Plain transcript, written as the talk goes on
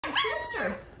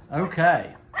Sister.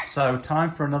 Okay, so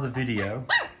time for another video.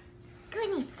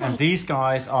 Goodness sakes. And these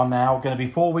guys are now going to be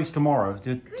 4 weeks tomorrow.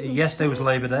 Yesterday was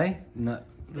Labor Day. No,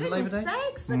 was it Labor Day? Goodness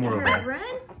sakes, look Memorial at her Day.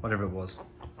 run. Whatever it was.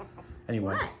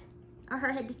 Anyway. What? Or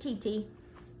her head to TT.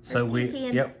 So There's we, TT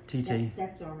and- yep, TT.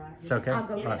 That's all right. It's okay? I'll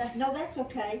go All get right. it. No, that's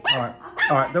okay. All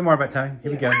right, don't worry about time.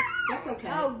 Here we go. That's okay.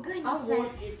 Oh, goodness I'll sake.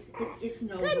 work it. It's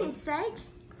no Goodness sake.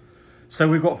 So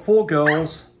we've got 4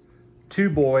 girls,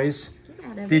 2 boys. Get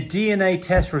out of The it. DNA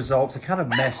test results are kind of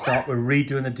messed up. We're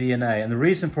redoing the DNA. And the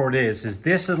reason for it is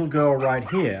this little girl right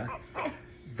here,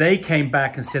 they came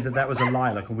back and said that that was a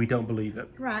lilac, and we don't believe it.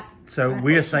 Right. So Right.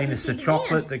 we are Well, saying she this is a TT'd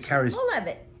chocolate again. that carries She's full of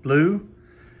it. blue.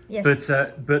 Yes.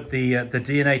 But the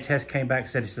DNA test came back,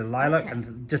 said it's a lilac, Okay. and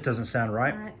it just doesn't sound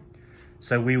right. All right.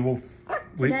 So we will.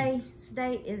 Today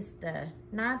is the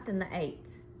 9th and the 8th.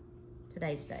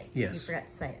 Today's date. Yes. You forgot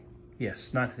to say it.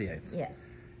 Yes, 9th to the 8th. Yeah.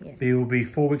 Yes. We will be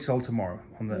 4 weeks old tomorrow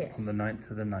on the Yes. 9th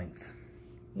to the 9th.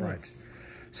 Yes. Right.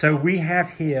 So we have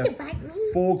here You bite me.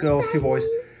 4 girls, 2 boys.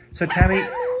 So Tammy,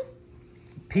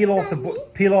 peel off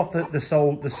the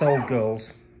sold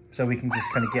girls, so we can just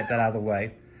kind of get that out of the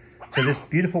way. So this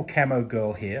beautiful camo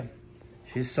girl here,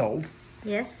 she's sold.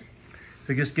 Yes.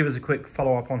 So just give us a quick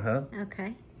follow up on her.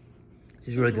 Okay.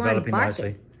 She's really the one developing barking.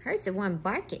 nicely. Hers the one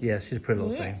barking. Yeah, she's a pretty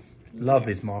little Yes. thing. Love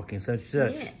Yes. these markings. So she's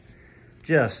Yes.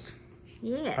 just,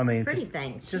 Yes. I mean, pretty just,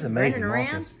 thing. just amazing running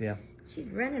markings. around. Yeah. She's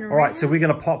running around. All right, so we're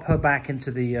going to pop her back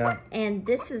into the. And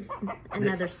this is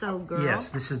another soul girl. Yes,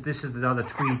 this is the other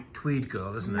tweed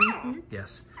girl, isn't it? Mm-hmm.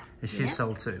 Yes, and she's Yep.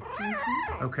 sold too.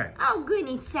 Okay, Oh,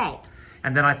 goodness sake.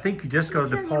 and then I think you just got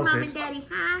to Tell your mom and deposit. daddy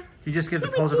hi. You just get a Is that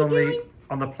what deposit you're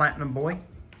on the platinum boy.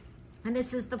 And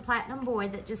this is the platinum boy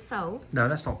that just sold. No,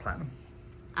 that's not platinum.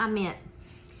 I meant,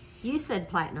 you said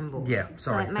platinum boy. Yeah,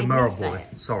 sorry, So it the made Merle me say boy.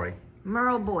 it. Sorry.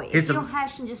 Merle boy. It's If a- you'll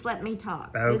hush and just let me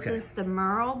talk. Okay. This is the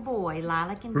Merle boy,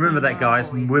 Lilac and Remember Tan that,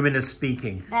 guys. Merle boy. Women are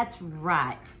speaking. That's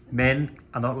right. Men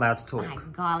are not allowed to talk. My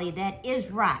golly, that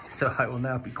is right. So I will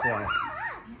now be quiet.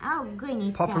 Oh,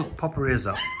 goodness Pop sake. her ears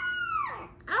up.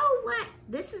 Oh, what?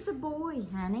 This is a boy,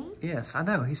 honey. Yes, I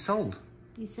know. He's sold.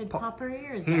 You said pop her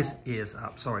ears His up. ears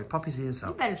up. Sorry, Poppy's ears You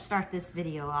up. better start this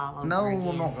video all over No, again.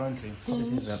 I'm not going to. Poppy's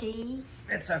He, ears up. she,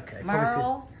 It's okay.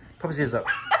 Merle, Poppy's ears up.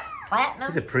 Platinum.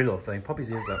 He's a pretty little thing. Poppy's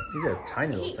ears up. He's a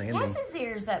tiny little He thing, isn't has he? his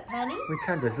ears up, honey. We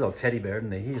kind of, he's a little teddy bear,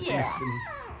 isn't he? Yeah.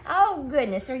 Oh,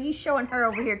 goodness. Are you showing her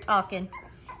over here talking?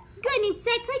 Goodness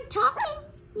sake, her talking?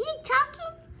 You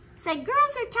talking? Say,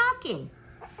 girls are talking.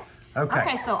 Okay.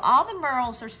 Okay, so all the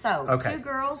Merles are sold. Okay. 2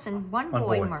 girls and one One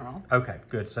boy Merle. Okay,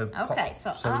 good. So Okay,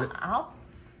 so that- I'll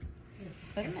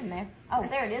put him in there. Oh,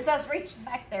 there it is. I was reaching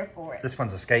back there for it. this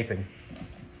one's escaping.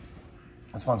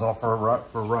 This one's off for a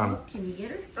run. Can you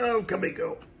get her? Oh, come here,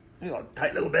 go. You got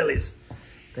tight little bellies.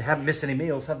 They haven't missed any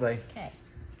meals, have they? Okay.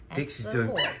 That's Dixie's the doing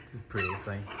boy. a pretty little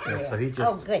thing. Yeah, so he Oh,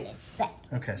 just. goodness sake.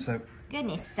 Okay, so.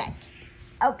 Goodness sake.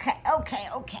 Okay.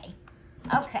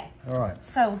 Okay. All right.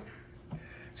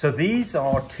 So, these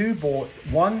are 2 boys,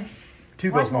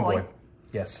 2 girls, One 1 boy. boy.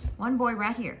 Yes. one boy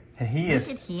right here. And he Look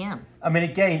is. at him. I mean,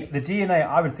 again, the DNA,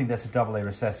 I would think that's a AA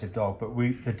recessive dog, but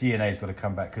the DNA's got to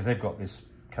come back because they've got this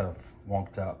kind of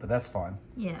wonked up, but that's fine.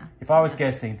 Yeah. If I was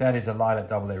guessing, that is a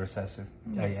Lilac AA recessive.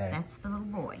 Yes, AA. that's the little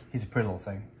boy. He's a pretty little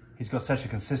thing. He's got such a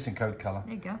consistent coat colour.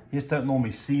 There you go. You just don't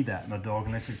normally see that in a dog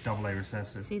unless it's AA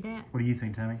recessive. See that? What do you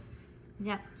think, Tammy?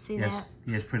 Yep. See Yes, that?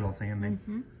 he is a pretty little thing, isn't he?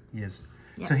 Mm-hmm. He is.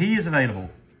 Yep. So he is available.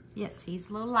 Yes, he's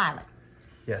a little lilac.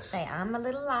 Yes. Say, I'm a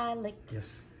little lilac.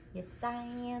 Yes. Yes, I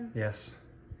am. Yes.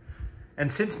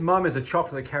 And since Mum is a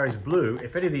chocolate that carries blue,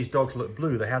 if any of these dogs look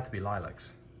blue, they have to be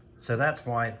lilacs. So that's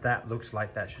why that looks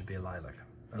like that should be a lilac.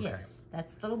 Okay. Yes,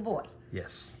 that's the little boy.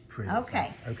 Yes. Pretty little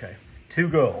Okay. thing. Okay. 2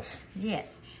 girls.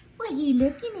 Yes. What are you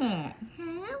looking at?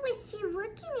 Huh? What's you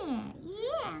looking at?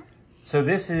 Yeah. So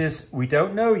this is, we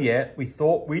don't know yet. We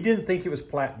didn't think it was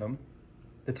platinum.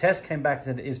 The test came back and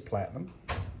said it is platinum.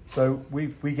 So we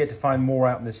get to find more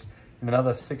out in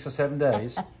another 6 or 7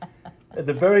 days. At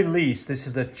the very least, this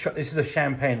is a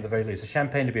champagne at the very least. A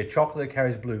champagne to be a chocolate that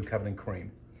carries blue covered in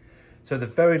cream. So at the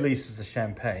very least, it's a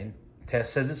champagne.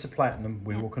 Test says it's a platinum.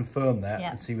 We will confirm that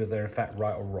and see whether they're in fact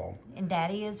right or wrong. And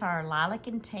Daddy is our lilac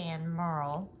and tan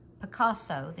Merle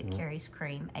Picasso that carries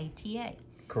cream ATA.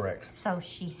 Correct. So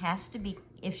she has to be,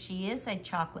 if she is a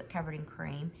chocolate covered in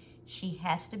cream, she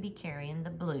has to be carrying the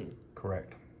blue.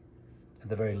 Correct. At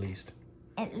the very least.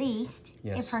 At least,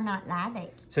 Yes. if her not lilac.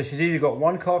 So she's either got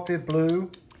 1 copy of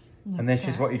blue, and then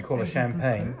she's sir. what you'd call a Very good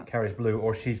champagne, girl. carries blue,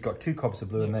 or she's got 2 copies of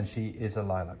blue, and then Yes. she is a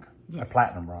lilac. Yes. A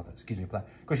platinum, rather. Excuse me,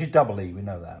 platinum. Because she's double E, we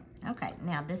know that. Okay,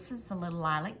 now this is the little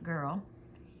lilac girl.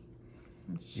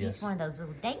 She's Yes. one of those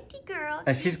little dainty girls.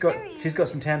 And she's got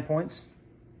some tan points.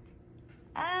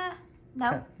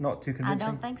 No. Not too I convincing.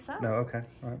 don't think so. No, okay,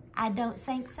 all right. I don't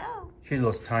think so. She's a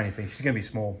little tiny thing. She's going to be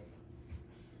small.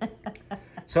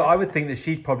 So I would think that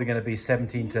she's probably going to be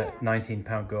 17 to 19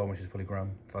 pound girl when she's fully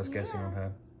grown, if I was guessing on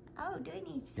her. Oh,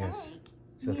 goodness sake. Yes.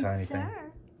 She's a tiny thing.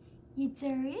 Yes,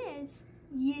 there is.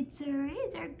 Yes, there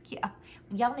is.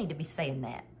 Y'all need to be saying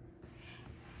that.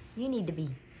 You need to be.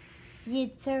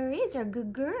 Yes, there is a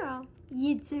good girl.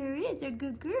 Yes, there is a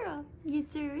good girl. Yes,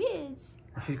 there is.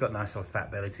 She's got a nice little fat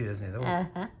belly too, doesn't it?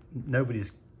 Uh-huh.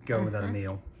 Nobody's going without a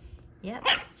meal. Yep.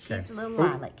 She's Okay. a little Oh,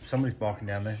 lilac. somebody's barking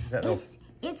down there. Is that little,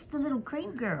 It's the little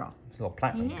cream girl. it's a little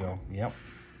platinum Yeah. girl? Yep.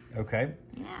 Okay.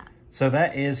 Yeah. So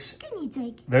that is, Goodness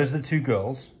sake. those are the two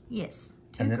girls. Yes.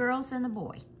 Two And then- girls and a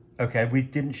boy. Okay, we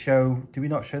didn't show, did we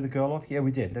not show the girl off? Yeah,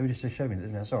 we did. They were just showing it,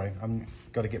 didn't they? Sorry, I'm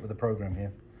got to get with the program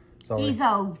here. Sorry. He's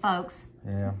old, folks.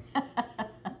 Yeah.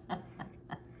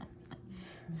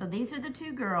 So these are the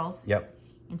two girls. Yep.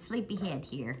 And Sleepyhead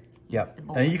here. He's Yep. the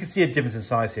boy. And you can see a difference in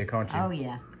size here, can't you? Oh,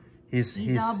 yeah. He's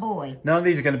our boy. None of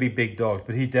these are going to be big dogs,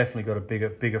 but he definitely got a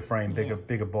bigger frame, Yes.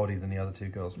 bigger body than the other two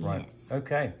girls, right? Yes.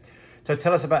 Okay. So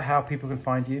tell us about how people can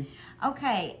find you.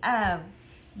 Okay,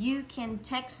 you can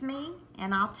text me,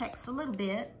 and I'll text a little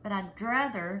bit, but I'd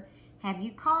rather have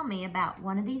you call me about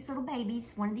one of these little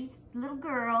babies, one of these little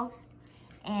girls,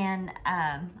 and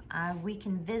we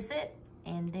can visit,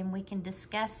 and then we can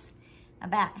discuss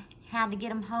about how to get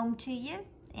them home to you,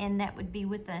 and that would be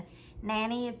with a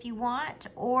nanny if you want,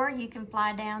 or you can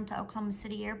fly down to Oklahoma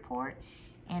City Airport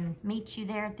and meet you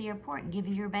there at the airport and give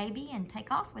you your baby and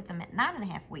take off with them at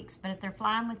 9.5 weeks. But if they're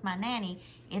flying with my nanny,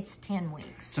 it's 10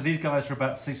 weeks. So these guys are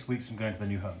about 6 weeks from going to their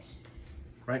new homes,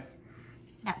 right?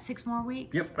 About 6 more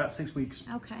weeks? Yep, about 6 weeks.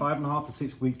 Okay. 5.5 to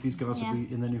 6 weeks, these guys Yeah. will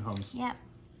be in their new homes. Yep.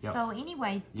 Yep. So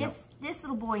anyway, this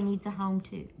little boy needs a home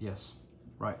too. Yes.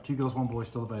 Right, 2 girls, 1 boy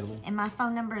still available. And my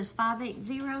phone number is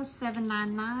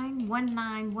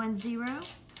 580-799-1910.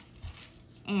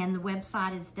 And the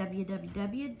website is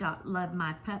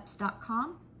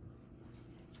www.lovemypups.com.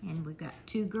 And we've got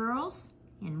 2 girls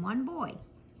and 1 boy.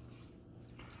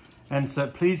 And so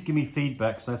please give me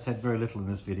feedback, because I said very little in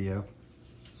this video.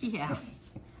 Yeah.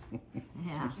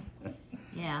 Yeah.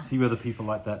 Yeah. See whether people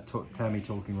like that, Tammy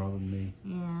talking rather than me.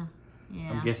 Yeah.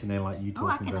 Yeah. I'm guessing they like you Oh,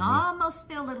 I talking can than me. almost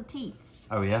feel little teeth.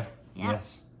 Oh, yeah? Yeah.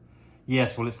 Yes.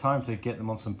 Yes, well, it's time to get them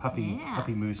on some puppy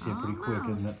moves here pretty quick,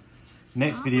 isn't it?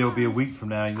 Next video will be a week from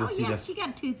now, and you'll see she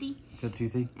got toothy.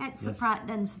 toothy. That Yes.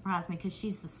 doesn't surprise me because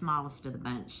she's the smallest of the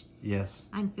bunch. Yes.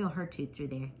 I can feel her tooth through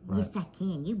there. Right. Yes, I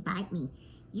can. You bite me.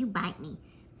 You bite me.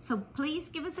 So please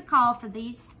give us a call for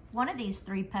one of these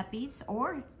 3 puppies,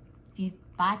 or if you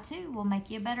buy 2, we'll make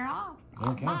you better off.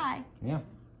 Okay. Bye. Yeah.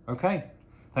 Okay.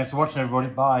 Thanks for watching, everybody.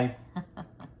 Bye.